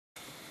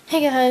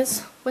Hey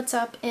guys, what's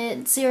up?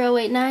 It's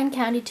 089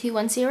 Kandi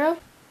 210.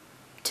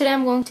 Today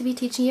I'm going to be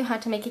teaching you how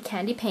to make a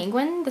candy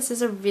penguin. This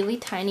is a really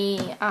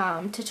tiny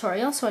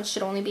tutorial, so it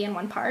should only be in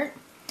one part.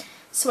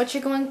 So what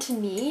you're going to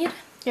need,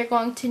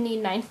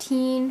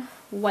 19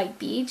 white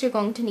beads, you're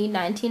going to need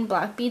 19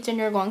 black beads, and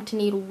you're going to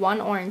need 1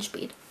 orange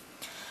bead.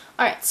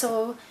 Alright,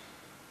 so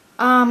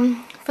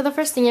for the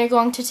first thing, you're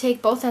going to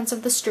take both ends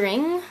of the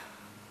string,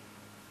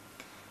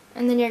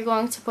 and then you're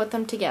going to put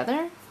them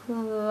together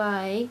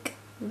like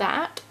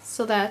that,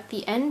 so that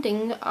the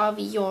ending of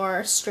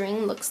your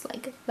string looks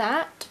like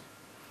that.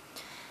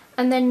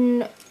 And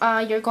then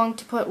you're going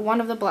to put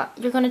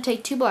you're going to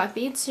take 2 black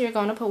beads, so you're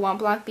going to put 1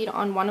 black bead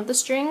on one of the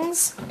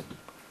strings,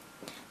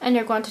 and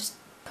you're going to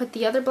put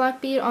the other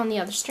black bead on the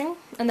other string,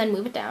 and then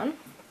move it down.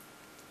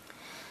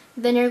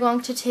 Then you're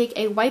going to take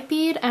a white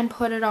bead and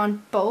put it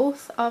on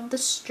both of the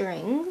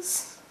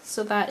strings,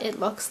 so that it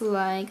looks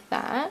like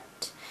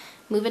that.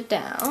 Move it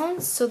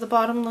down, so the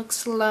bottom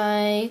looks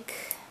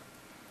like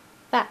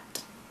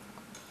that.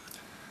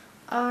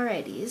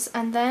 Alrighties,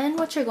 and then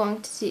what you're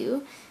going to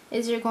do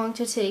is you're going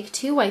to take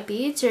 2 white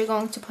beads. You're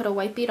going to put a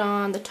white bead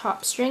on the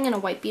top string and a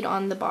white bead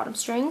on the bottom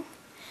string.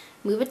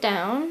 Move it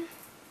down.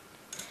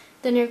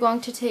 Then you're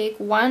going to take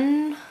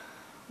 1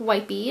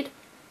 white bead,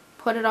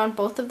 put it on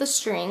both of the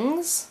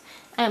strings,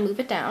 and move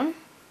it down.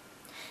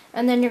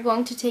 And then you're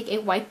going to take a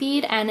white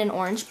bead and an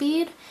orange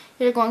bead.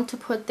 You're going to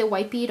put the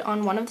white bead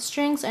on one of the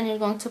strings, and you're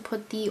going to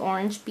put the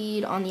orange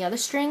bead on the other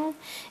string.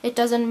 It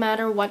doesn't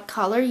matter what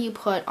color you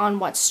put on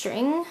what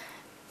string.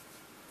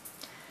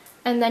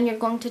 And then you're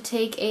going to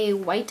take a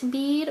white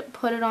bead,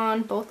 put it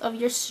on both of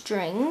your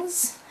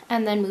strings,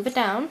 and then move it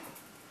down.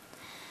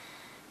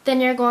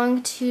 Then you're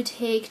going to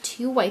take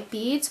 2 white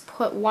beads,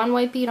 put 1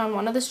 white bead on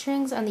one of the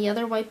strings and the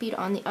other white bead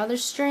on the other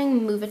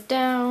string, move it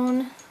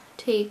down.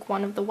 Take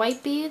 1 of the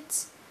white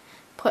beads,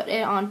 put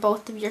it on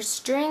both of your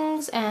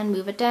strings and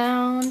move it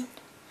down.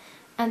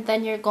 And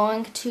then you're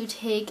going to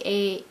take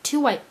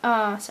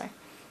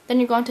Then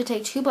you're going to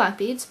take 2 black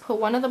beads, put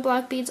 1 of the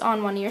black beads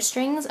on one of your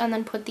strings, and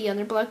then put the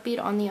other black bead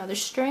on the other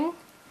string.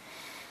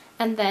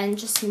 And then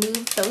just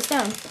move those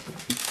down.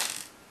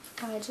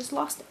 I just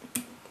lost it.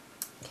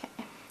 Okay.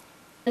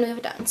 And move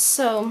it down.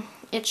 So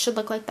it should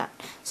look like that.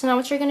 So now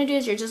what you're going to do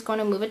is you're just going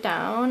to move it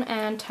down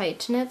and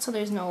tighten it so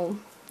there's no,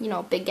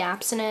 big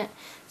gaps in it.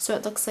 So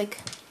it looks like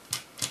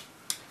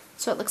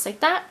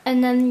that.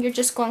 And then you're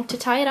just going to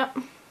tie it up.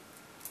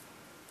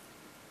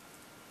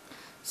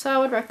 So I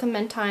would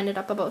recommend tying it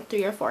up about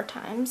 3 or 4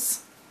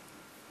 times.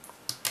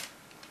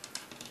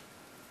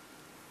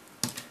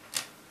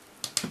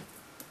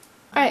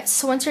 Alright,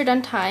 so once you're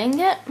done tying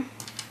it,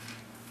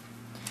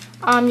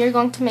 you're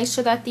going to make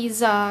sure that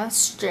these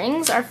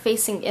strings are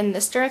facing in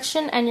this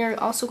direction, and you're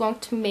also going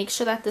to make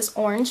sure that this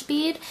orange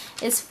bead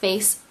is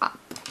face up.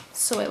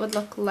 So it would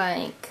look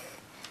like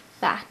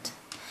that.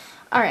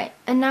 Alright,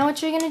 and now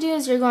what you're going to do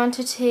is you're going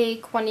to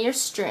take one of your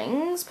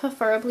strings,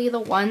 preferably the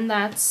one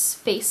that's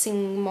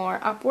facing more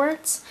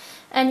upwards,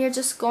 and you're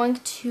just going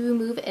to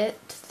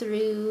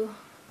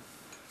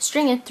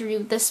string it through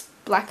this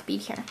black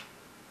bead here.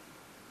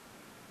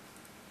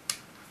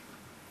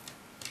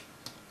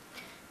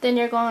 Then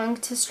you're going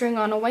to string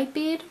on a white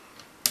bead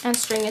and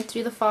string it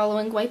through the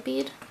following white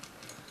bead.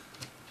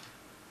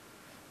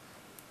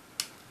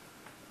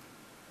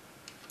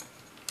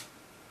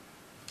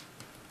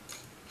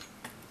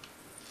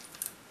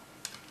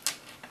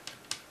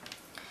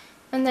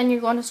 And then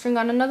you're going to string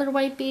on another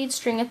white bead,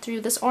 string it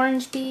through this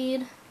orange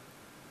bead.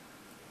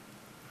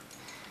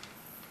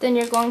 Then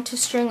you're going to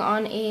string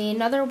on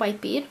another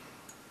white bead,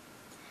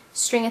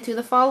 string it through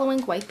the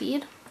following white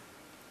bead.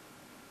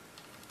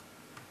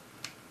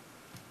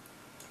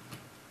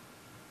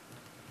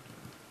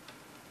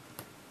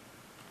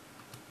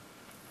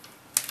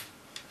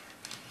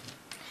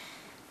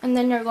 And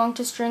then you're going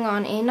to string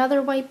on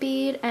another white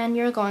bead, and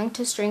you're going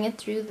to string it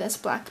through this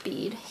black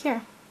bead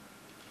here.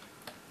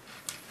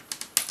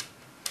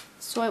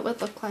 So it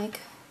would look like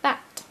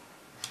that.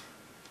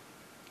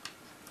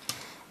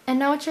 And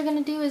now what you're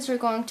going to do is you're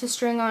going to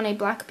string on a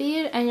black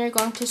bead, and you're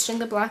going to string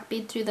the black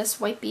bead through this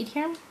white bead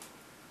here.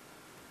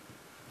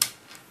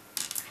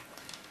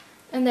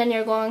 And then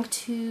you're going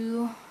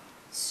to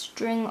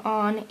string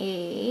on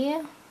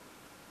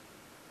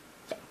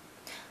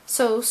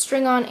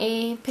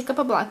pick up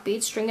a black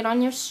bead, string it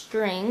on your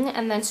string,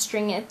 and then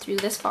string it through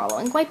this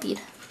following white bead.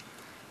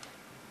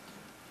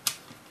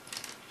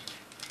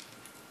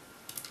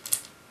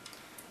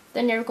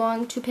 Then you're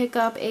going to pick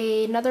up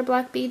another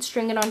black bead,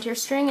 string it onto your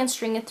string, and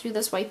string it through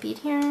this white bead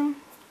here,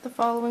 the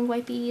following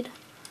white bead.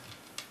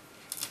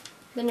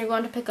 Then you're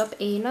going to pick up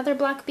another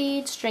black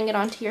bead, string it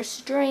onto your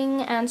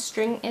string, and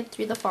string it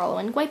through the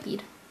following white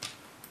bead.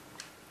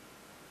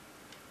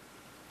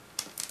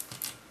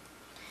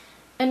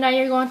 And now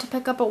you're going to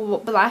pick up a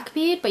black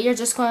bead, but you're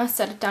just going to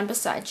set it down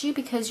beside you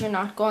because you're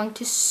not going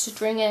to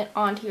string it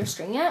onto your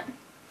string yet.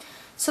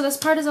 So this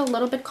part is a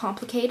little bit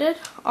complicated.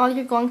 All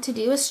you're going to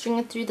do is string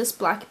it through this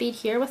black bead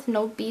here with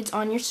no beads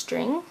on your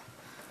string.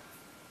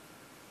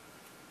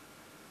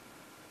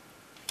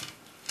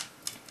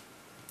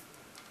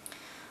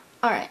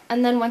 Alright,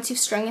 and then once you've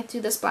strung it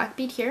through this black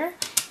bead here,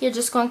 you're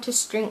just going to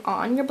string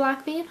on your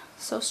black bead.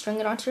 So string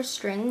it onto your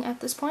string at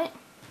this point.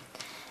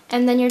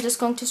 And then you're just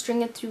going to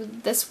string it through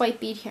this white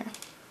bead here.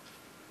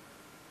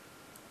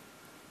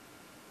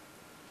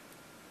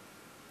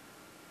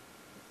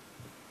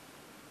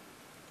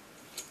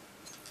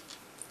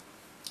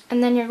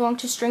 And then you're going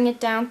to string it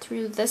down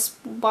through this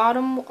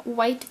bottom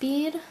white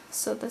bead,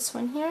 so this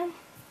one here.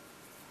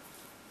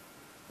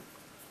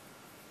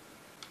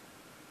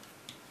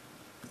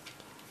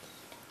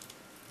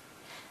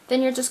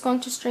 Then you're just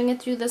going to string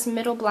it through this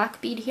middle black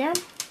bead here.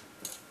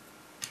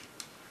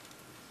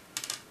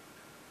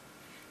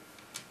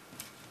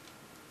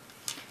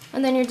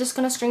 And then you're just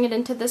going to string it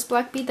into this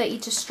black bead that you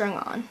just strung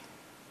on.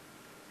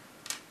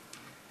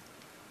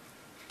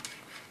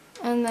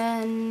 And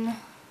then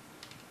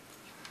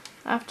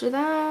after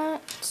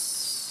that,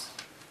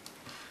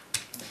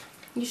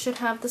 you should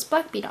have this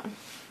black bead on.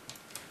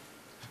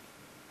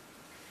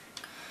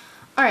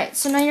 Alright,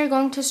 so now you're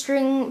going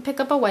to pick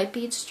up a white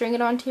bead, string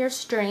it onto your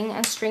string,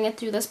 and string it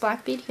through this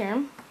black bead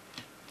here.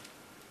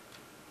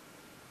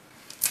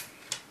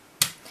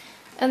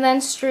 And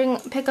then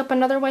pick up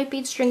another white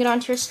bead, string it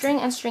onto your string,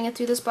 and string it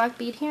through this black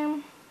bead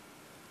here.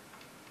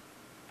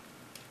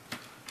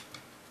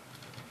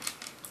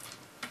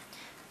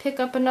 Pick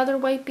up another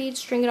white bead,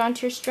 string it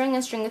onto your string,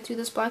 and string it through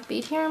this black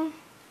bead here.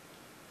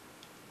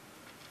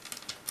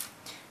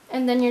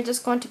 And then you're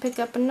just going to pick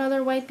up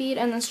another white bead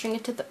and then string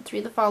it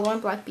through the following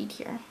black bead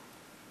here.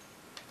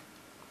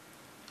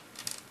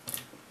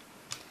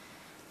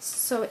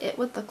 So it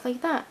would look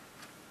like that.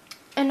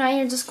 And now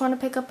you're just going to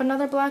pick up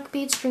another black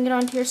bead, string it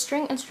onto your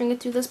string, and string it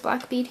through this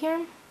black bead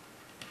here.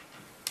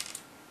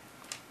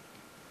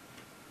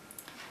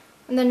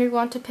 And then you're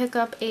going to pick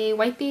up a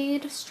white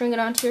bead, string it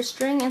onto your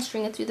string, and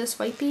string it through this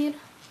white bead.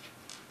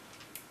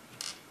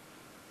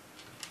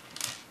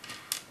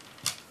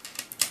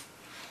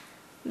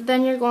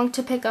 Then you're going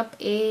to pick up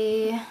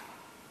a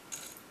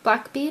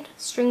black bead,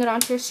 string it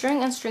onto your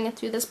string, and string it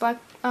through this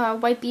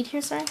white bead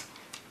here, sorry.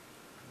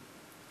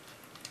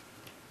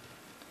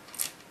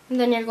 And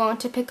then you're going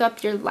to pick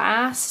up your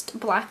last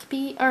black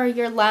bead, or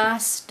your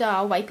last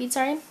white bead,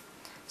 sorry.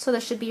 So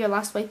this should be your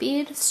last white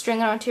bead. String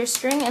it onto your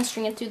string and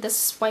string it through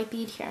this white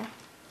bead here.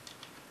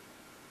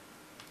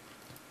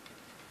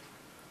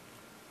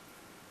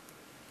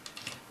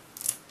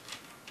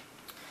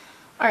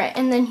 Alright,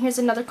 and then here's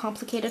another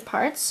complicated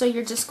part. So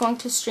you're just going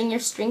to string your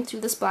string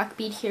through this black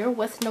bead here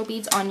with no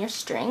beads on your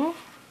string.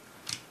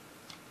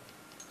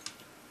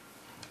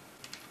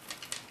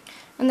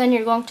 And then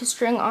you're going to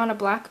string on a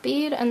black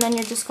bead, and then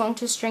you're just going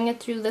to string it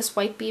through this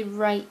white bead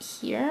right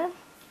here.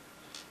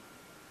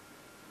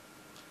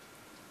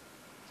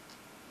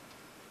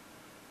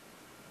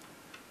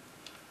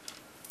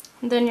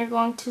 And then you're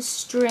going to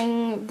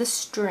string the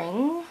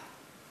string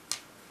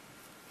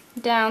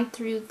down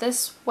through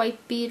this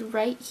white bead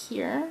right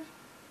here.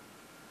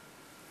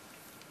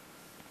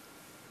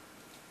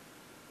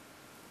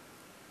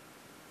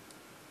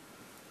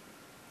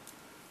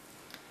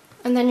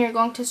 And then you're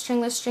going to string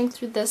the string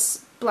through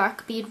this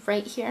black bead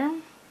right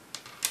here.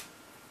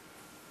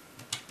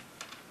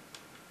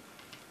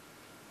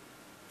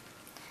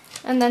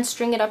 And then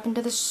string it up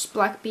into this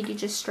black bead you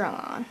just strung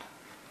on.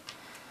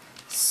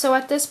 So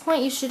at this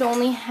point you should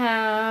only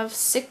have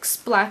 6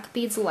 black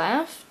beads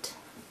left.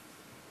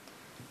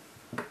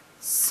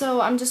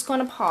 So I'm just going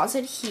to pause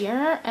it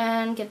here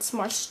and get some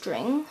more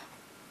string.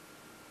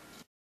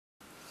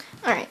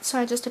 Alright, so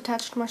I just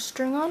attached more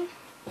string on.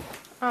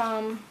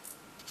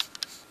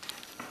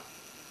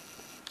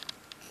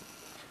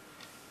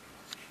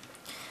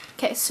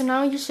 Okay, so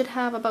now you should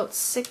have about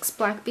 6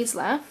 black beads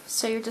left.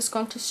 So you're just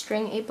going to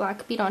string a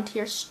black bead onto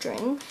your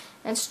string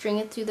and string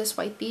it through this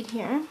white bead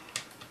here.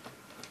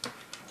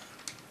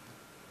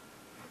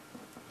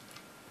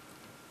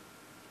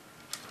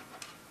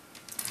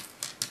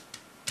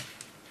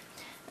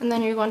 And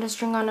then you're going to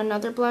string on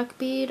another black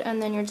bead,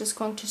 and then you're just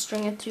going to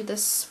string it through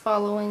this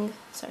following,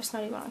 sorry, it's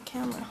not even on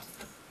camera.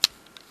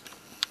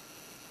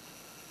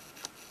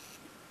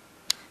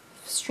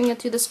 String it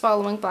through this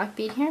following black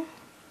bead here.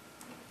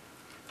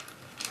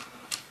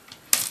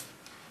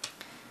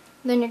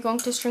 Then you're going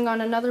to string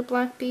on another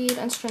black bead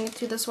and string it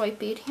through this white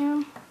bead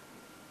here.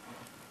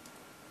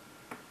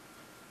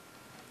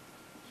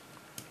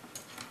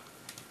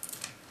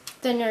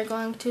 Then you're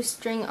going to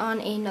string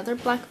on another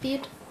black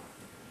bead.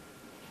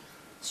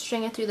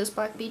 String it through this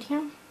black bead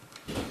here.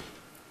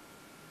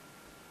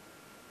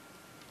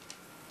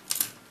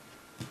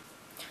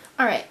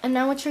 Alright, and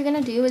now what you're going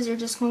to do is you're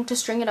just going to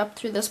string it up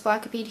through this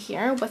black bead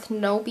here with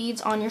no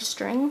beads on your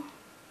string.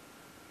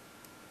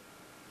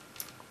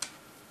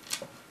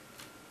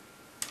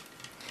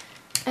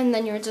 And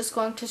then you're just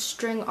going to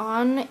string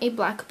on a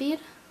black bead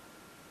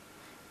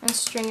and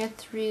string it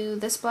through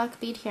this black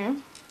bead here.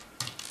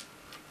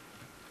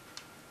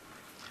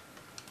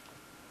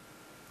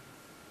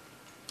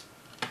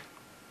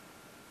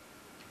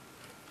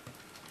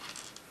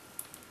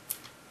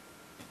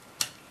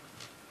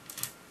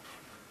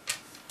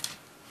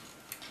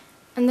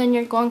 And then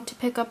you're going to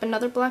pick up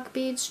another black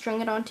bead,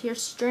 string it onto your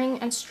string,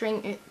 and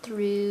string it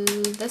through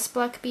this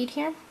black bead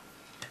here.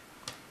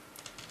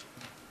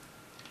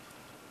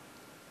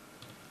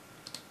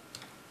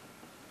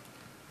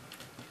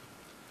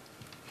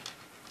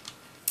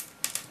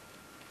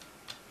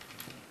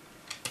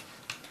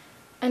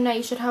 And now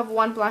you should have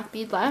one black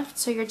bead left,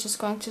 so you're just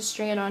going to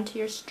string it onto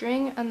your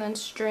string and then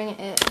string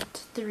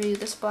it through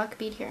this black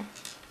bead here.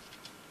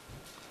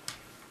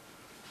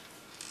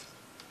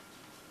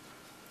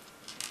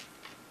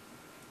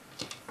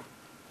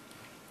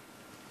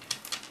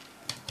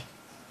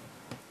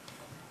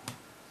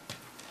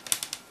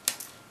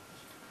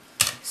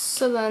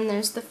 So then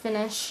there's the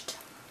finished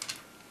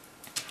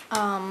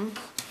part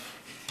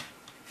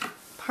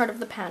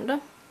of the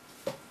panda,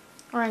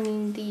 or I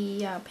mean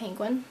the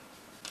penguin.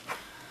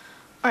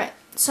 Alright,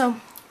 so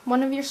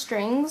one of your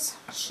strings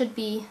should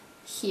be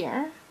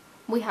here.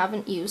 We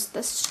haven't used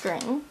this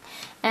string.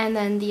 And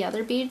then the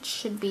other bead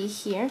should be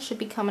here, should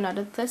be coming out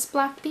of this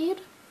black bead.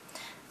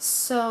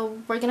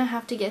 So we're going to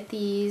have to get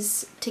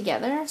these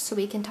together so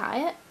we can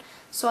tie it.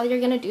 So all you're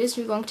going to do is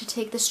you're going to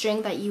take the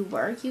string that you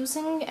were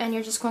using and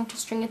you're just going to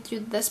string it through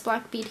this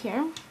black bead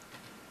here.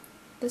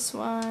 This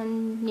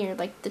one near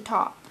like the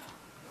top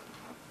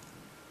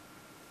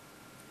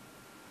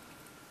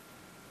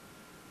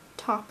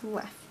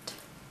left.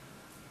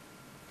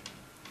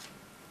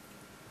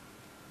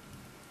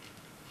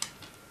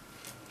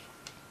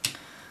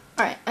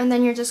 Alright, and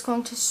then you're just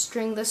going to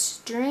string the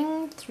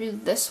string through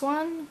this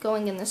one,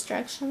 going in this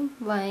direction,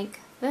 like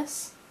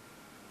this.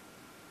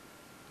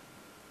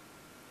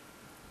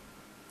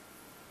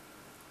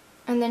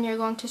 And then you're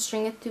going to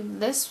string it through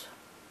this,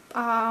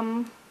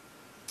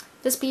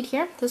 this bead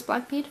here, this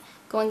black bead,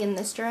 going in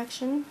this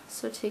direction.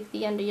 So take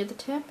the end of the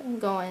tip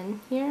and go in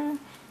here,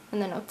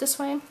 and then out this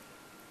way.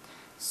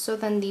 So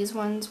then these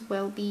ones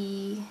will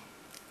be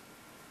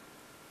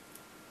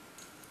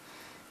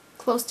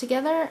close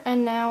together,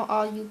 and now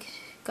all you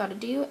gotta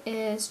do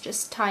is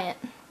just tie it,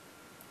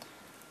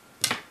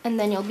 and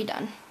then you'll be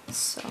done.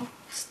 So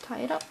just tie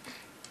it up.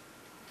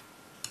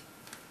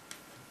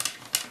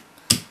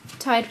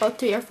 Tie it about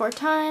 3 or 4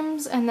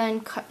 times, and then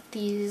cut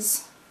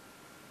these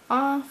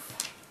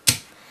off,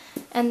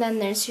 and then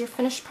there's your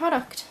finished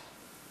product,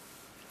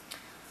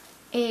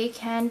 a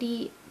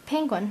Kandi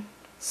penguin.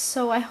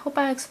 So I hope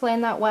I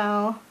explained that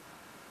well.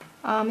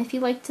 If you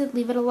liked it,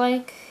 leave it a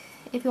like.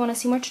 If you want to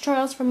see more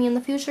tutorials from me in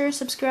the future,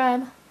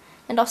 subscribe.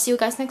 And I'll see you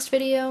guys next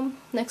video,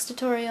 next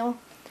tutorial.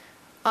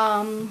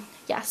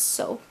 Yes,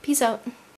 so peace out.